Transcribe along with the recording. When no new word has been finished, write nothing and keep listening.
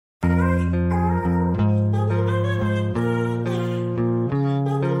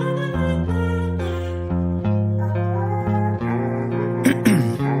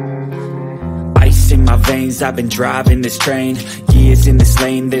years I've been driving this train, years in this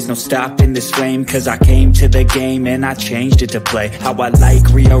lane, there's no stopping this flame. Cause I came to the game and I changed it to play how I like,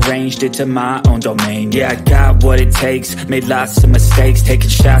 rearranged it to my own domain. Yeah, I got what it takes, made lots of mistakes, taking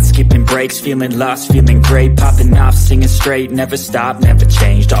shots, skipping breaks, feeling lost, feeling great, popping off, singing straight, never stopped, never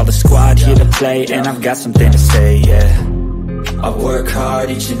changed. All the squad here to play, and I've got something to say, yeah. I work hard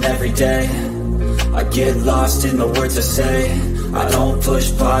each and every day, I get lost in the words I say. I don't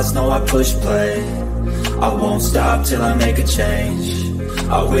push pause, no, I push play. I won't stop till I make a change.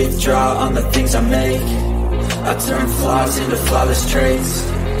 I withdraw on the things I make. I turn flaws into flawless traits.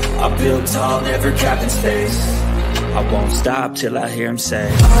 I build tall, never capped in space. I won't stop till I hear him say,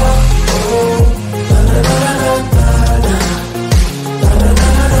 oh, oh, la, la, la, la, la, la, la, la,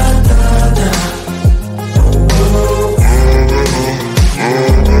 la, la, la, la.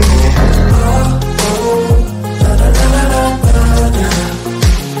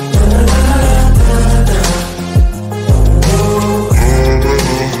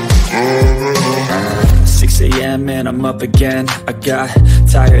 6 a.m. and I'm up again. I got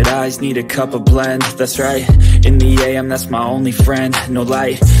tired eyes, need a cup of blend. That's right, in the AM, that's my only friend. No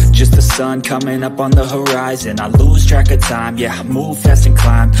light, just the sun coming up on the horizon. I lose track of time, yeah, I move fast and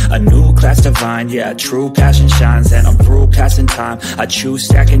climb a new class divine, yeah, true passion shines. And I'm through passing time, I choose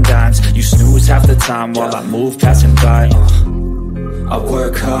stacking dimes. You snooze half the time while I move passing by. I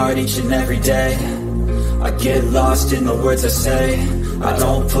work hard each and every day, I get lost in the words I say. I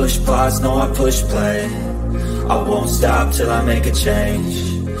don't push pause, no, I push play. I won't stop till I make a change.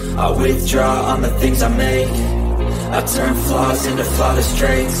 I withdraw on the things I make. I turn flaws into flawless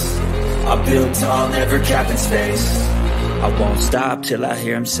traits. I build tall, never capped in space. I won't stop till I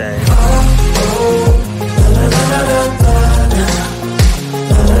hear him say, oh, oh, la, la, la, la, la, la.